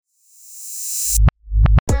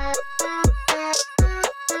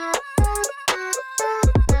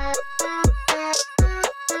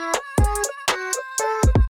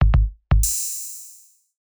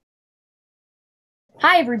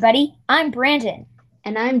everybody. I'm Brandon.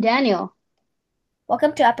 And I'm Daniel.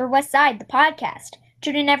 Welcome to Upper West Side, the podcast.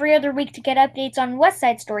 Tune in every other week to get updates on West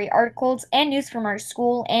Side Story articles and news from our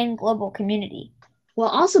school and global community. We'll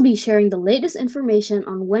also be sharing the latest information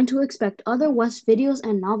on when to expect other West videos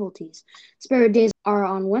and novelties. Spirit Days are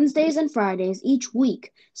on Wednesdays and Fridays each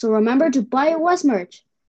week, so remember to buy your West merch.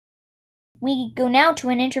 We go now to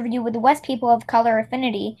an interview with the West People of Color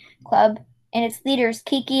Affinity Club and its leaders,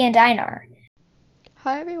 Kiki and Einar.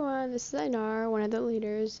 Hi everyone, this is Einar, one of the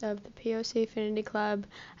leaders of the POC Affinity Club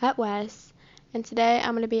at West, and today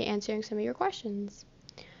I'm going to be answering some of your questions.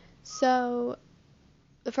 So,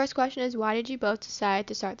 the first question is, why did you both decide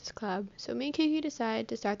to start this club? So me and Kiki decided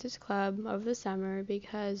to start this club over the summer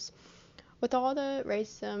because with all the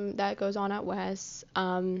racism that goes on at West,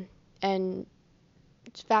 and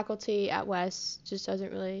faculty at West just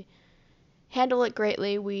doesn't really handle it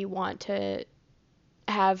greatly, we want to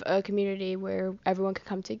have a community where everyone can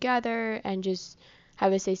come together and just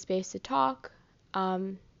have a safe space to talk.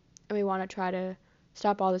 And we want to try to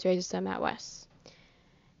stop all this racism at West.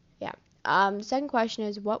 Yeah. The second question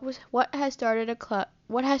is, what has starting a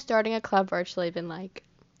club virtually been like?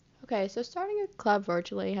 Okay, so starting a club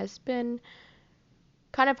virtually has been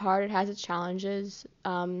kind of hard. It has its challenges,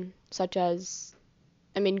 such as,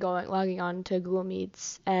 logging on to Google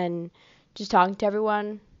Meets and just talking to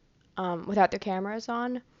everyone without their cameras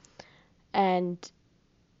on, and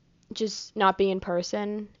just not being in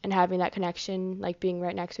person and having that connection, like being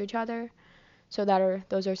right next to each other. So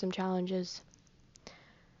those are some challenges.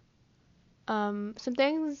 What are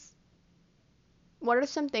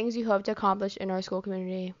some things you hope to accomplish in our school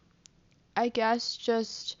community? I guess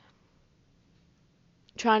just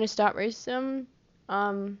trying to stop racism.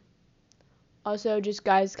 Also just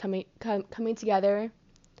guys coming together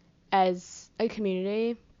as a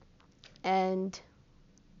community, and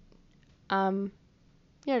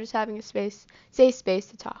just having a safe space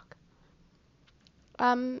to talk.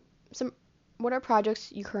 What are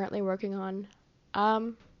projects you currently working on?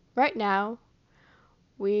 Right now,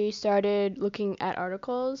 we started looking at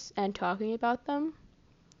articles and talking about them,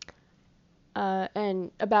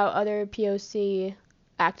 and about other POC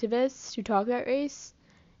activists who talk about race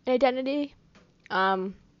and identity.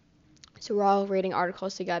 So we're all reading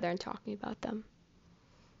articles together and talking about them.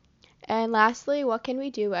 And lastly, what can we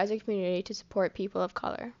do as a community to support people of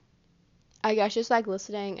color? I guess just like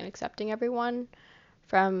listening and accepting everyone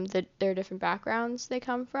from their different backgrounds they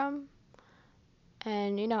come from,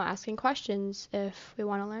 and asking questions if we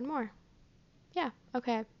want to learn more. Yeah,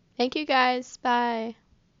 okay. Thank you guys. Bye.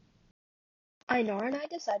 Einar and I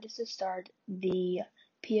decided to start the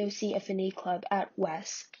POC Affinity Club at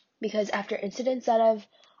West because after incidents that have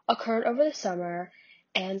occurred over the summer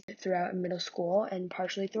and throughout middle school and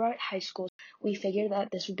partially throughout high school, we figured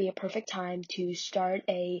that this would be a perfect time to start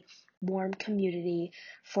a warm community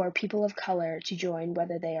for people of color to join,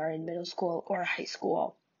 whether they are in middle school or high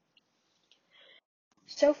school.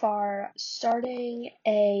 So far, starting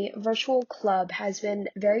a virtual club has been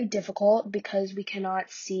very difficult because we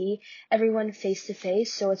cannot see everyone face to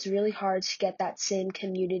face, so it's really hard to get that same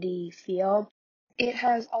community feel. It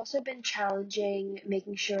has also been challenging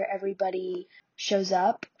making sure everybody shows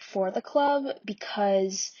up for the club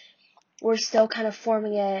because we're still kind of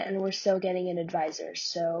forming it and we're still getting an advisor,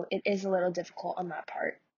 so it is a little difficult on that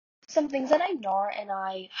part. Some things that Einar and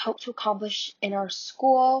I hope to accomplish in our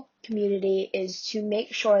school community is to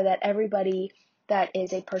make sure that everybody that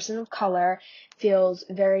is a person of color feels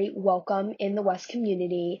very welcome in the West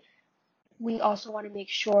community. We also want to make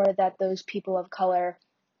sure that those people of color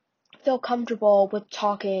feel comfortable with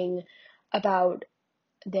talking about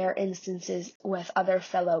their instances with other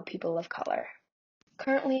fellow people of color.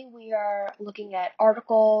 Currently, we are looking at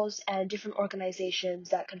articles and different organizations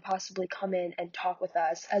that can possibly come in and talk with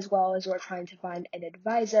us, as well as we're trying to find an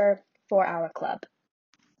advisor for our club.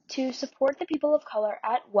 To support the people of color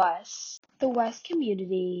at West, the West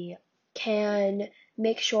community can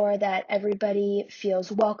make sure that everybody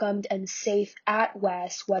feels welcomed and safe at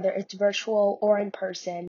West, whether it's virtual or in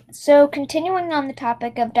person. So, continuing on the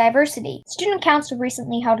topic of diversity, Student Council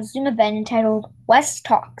recently held a Zoom event entitled West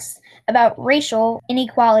Talks about racial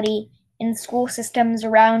inequality in school systems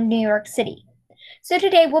around New York City. So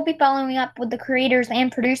today we'll be following up with the creators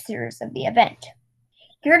and producers of the event.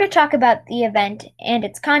 Here to talk about the event and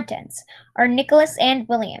its contents are Nicholas and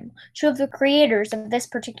William, two of the creators of this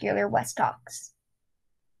particular West Talks.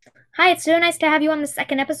 Hi, it's so nice to have you on the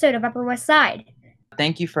second episode of Upper West Side.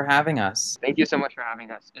 Thank you for having us. Thank you so much for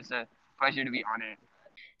having us. It's a pleasure to be on it.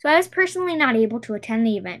 So I was personally not able to attend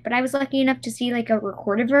the event, but I was lucky enough to see a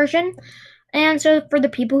recorded version. And so for the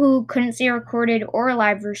people who couldn't see a recorded or a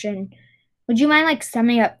live version, Would you mind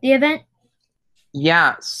summing up the event?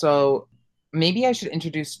 Yeah, so maybe I should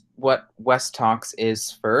introduce what West Talks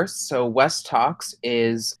is first. So West Talks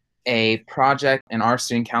is a project in our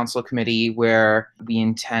student council committee where we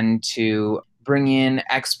intend to bring in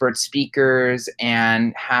expert speakers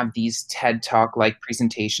and have these TED Talk like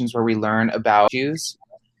presentations where we learn about issues.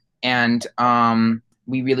 And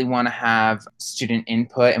we really want to have student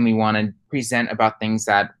input, and we want to present about things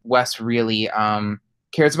that West really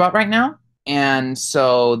cares about right now. And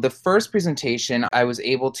so the first presentation, I was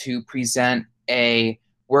able to present a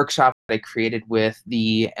workshop that I created with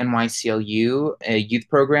the NYCLU, a youth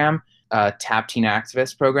program, TAP Teen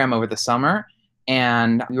Activist program over the summer.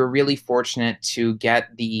 And we were really fortunate to get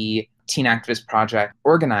the Teen Activist Project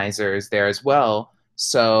organizers there as well.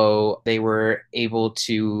 So they were able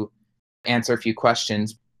to answer a few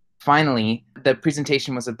questions. Finally, the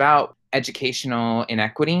presentation was about educational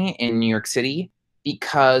inequity in New York City.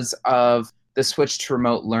 Because of the switch to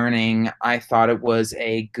remote learning, I thought it was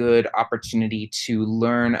a good opportunity to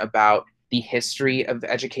learn about the history of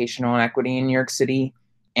educational inequity in New York City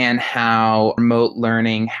and how remote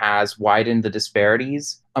learning has widened the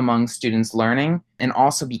disparities among students learning. And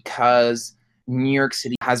also because New York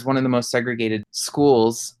City has one of the most segregated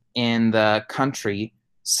schools in the country.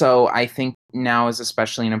 So I think now is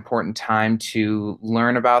especially an important time to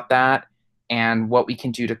learn about that and what we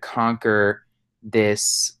can do to conquer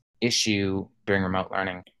this issue during remote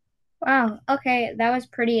learning. Wow, okay, that was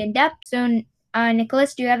pretty in-depth. So,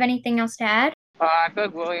 Nicholas, do you have anything else to add? I feel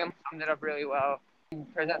like William summed it up really well. He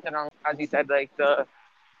presented on, as he said, like the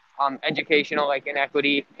educational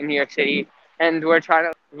inequity in New York City, and we're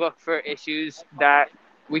trying to look for issues that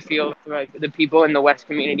we feel like the people in the West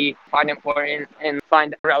community find important and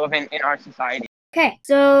find relevant in our society. Okay,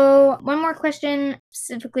 so one more question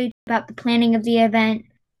specifically about the planning of the event.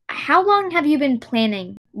 How long have you been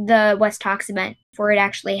planning the West Talks event before it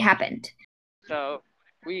actually happened? So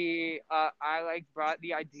I brought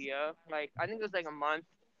the idea, I think it was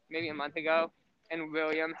maybe a month ago, and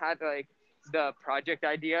William had the project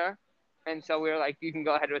idea, and so we were like, you can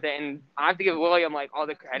go ahead with it, and I have to give William all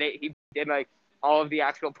the credit. He did all of the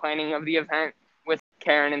actual planning of the event with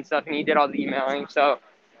Karen and stuff, and he did all the emailing. So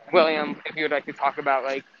William, if you would like to talk about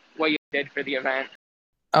what you did for the event.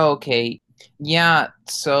 Okay. Yeah,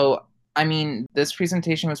 so I mean, this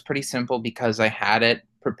presentation was pretty simple because I had it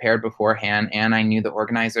prepared beforehand and I knew the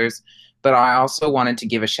organizers, but I also wanted to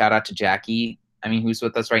give a shout out to Jackie, who's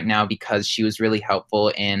with us right now, because she was really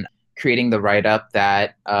helpful in creating the write-up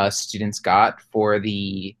that students got for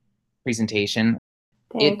the presentation.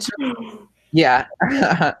 Thanks. Yeah,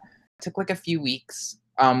 it took a few weeks.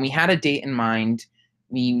 We had a date in mind.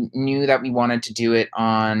 We knew that we wanted to do it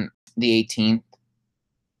on the 18th,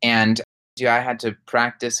 and I had to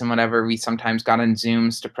practice and whatever. We sometimes got on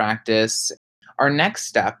Zooms to practice. Our next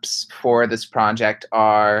steps for this project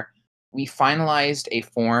are we finalized a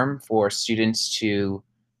form for students to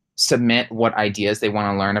submit what ideas they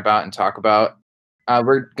want to learn about and talk about.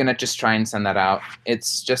 We're going to just try and send that out.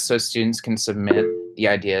 It's just so students can submit the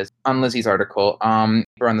ideas on Lizzie's article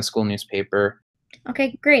or on the school newspaper.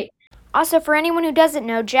 Okay, great. Also, for anyone who doesn't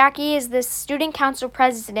know, Jackie is the student council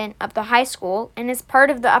president of the high school and is part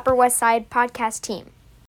of the Upper West Side podcast team.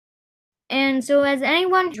 And so as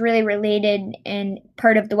anyone who's really related and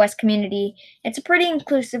part of the West community, it's a pretty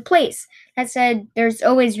inclusive place. That said, there's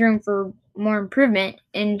always room for more improvement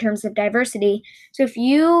in terms of diversity. So if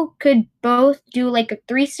you could both do a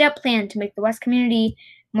 3-step plan to make the West community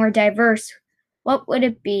more diverse, what would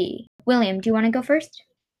it be? William, do you want to go first?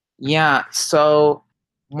 Yeah, so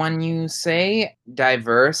when you say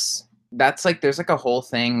diverse, that's there's a whole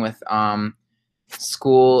thing with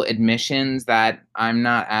school admissions that I'm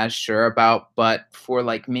not as sure about, but for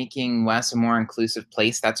making West a more inclusive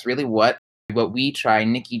place, that's really what we try.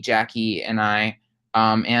 Nikki, Jackie, and I,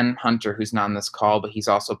 and Hunter, who's not on this call, but he's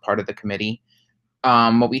also part of the committee.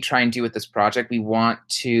 What we try and do with this project, we want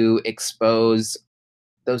to expose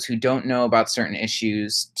those who don't know about certain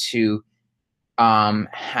issues to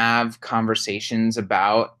have conversations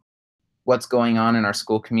about what's going on in our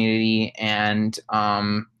school community and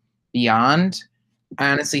beyond. I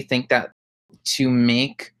honestly think that to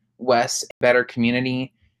make West a better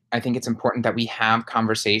community, I think it's important that we have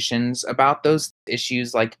conversations about those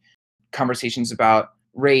issues, conversations about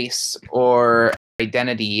race or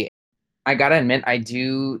identity. I gotta admit, I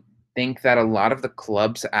do think that a lot of the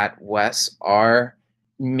clubs at West are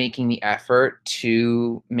making the effort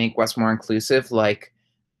to make West more inclusive.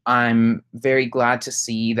 I'm very glad to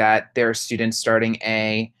see that there are students starting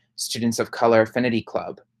a Students of Color Affinity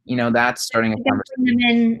Club. That's starting a conversation. Bring them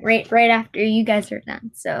in right after you guys are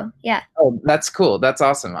done. So yeah. Oh, that's cool. That's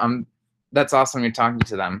awesome. That's awesome you're talking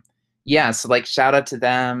to them. Yeah, so like shout out to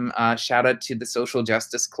them, shout out to the Social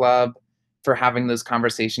Justice Club for having those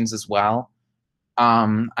conversations as well.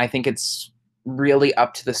 I think it's really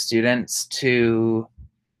up to the students to,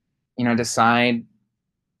 decide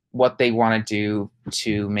what they want to do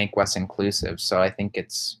to make West inclusive. So I think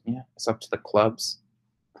it's up to the clubs.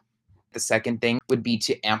 The second thing would be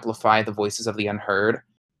to amplify the voices of the unheard.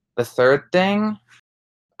 The third thing,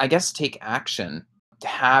 I guess, take action.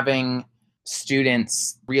 Having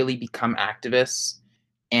students really become activists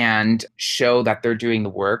and show that they're doing the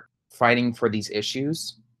work, fighting for these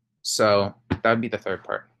issues. So that would be the third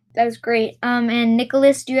part. That was great. And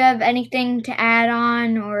Nicholas, do you have anything to add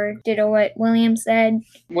on or ditto what William said?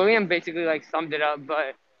 William basically summed it up,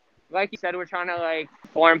 but like you said, we're trying to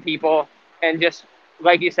form people and just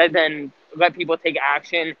like you said, then let people take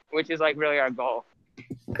action, which is really our goal.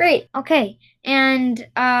 Great. Okay. And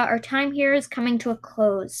our time here is coming to a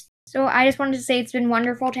close. So I just wanted to say it's been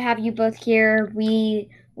wonderful to have you both here. We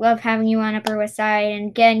love having you on Upper West Side. And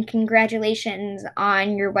again, congratulations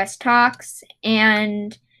on your West Talks.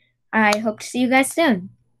 And I hope to see you guys soon.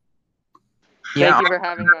 Yeah. Thank you for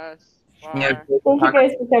having us. Yeah, Thank you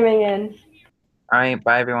guys for coming in. All right.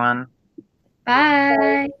 Bye, everyone.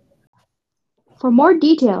 Bye. For more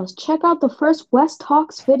details, check out the first West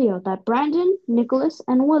Talks video that Brandon, Nicholas,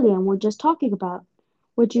 and William were just talking about,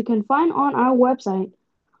 which you can find on our website,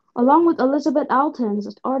 along with Elizabeth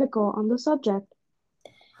Alton's article on the subject.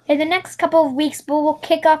 In the next couple of weeks, we will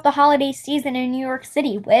kick off the holiday season in New York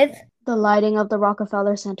City with the lighting of the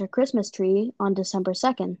Rockefeller Center Christmas tree on December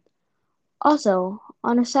 2nd. Also,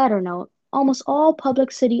 on a sadder note, almost all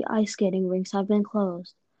public city ice skating rinks have been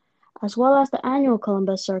closed, as well as the annual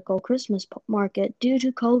Columbus Circle Christmas market due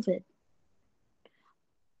to COVID.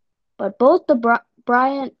 But both the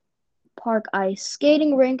Bryant Park Ice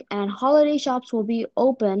Skating Rink and holiday shops will be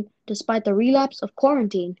open despite the relapse of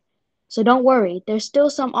quarantine. So don't worry, there's still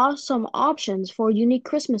some awesome options for unique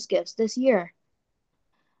Christmas gifts this year.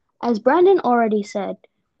 As Brandon already said,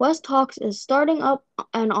 West Talks is starting up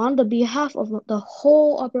and on the behalf of the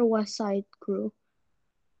whole Upper West Side crew,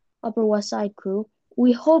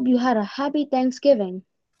 we hope you had a happy Thanksgiving.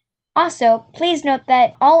 Also, please note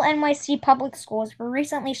that all NYC public schools were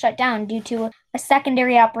recently shut down due to a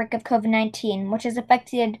secondary outbreak of COVID-19, which has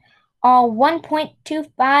affected all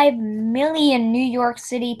 1.25 million New York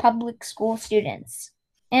City public school students.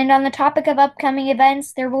 And on the topic of upcoming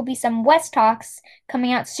events, there will be some West Talks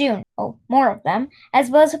coming out soon. Oh, more of them, as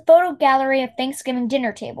well as a photo gallery of Thanksgiving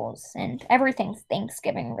dinner tables and everything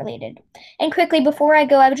Thanksgiving related. And quickly, before I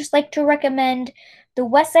go, I would just like to recommend the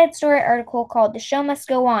West Side Story article called The Show Must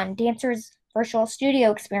Go On, Dancers' Virtual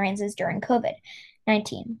Studio Experiences During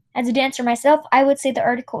COVID-19. As a dancer myself, I would say the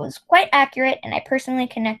article is quite accurate and I personally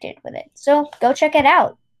connected with it. So go check it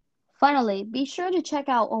out. Finally, be sure to check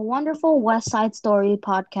out a wonderful West Side Story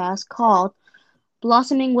podcast called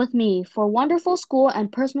Blossoming with Me for wonderful school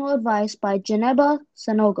and personal advice by Geneba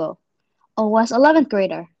Sanogo, a West 11th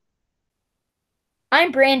grader.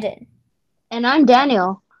 I'm Brandon. And I'm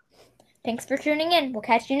Daniel. Thanks for tuning in. We'll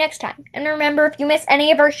catch you next time. And remember, if you miss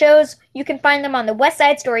any of our shows, you can find them on the West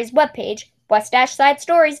Side Stories webpage,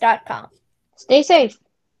 west-sidestories.com. Stay safe.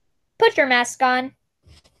 Put your mask on.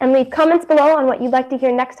 And leave comments below on what you'd like to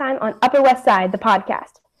hear next time on Upper West Side, the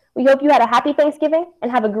podcast. We hope you had a happy Thanksgiving and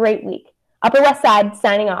have a great week. Upper West Side,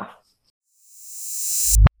 signing off.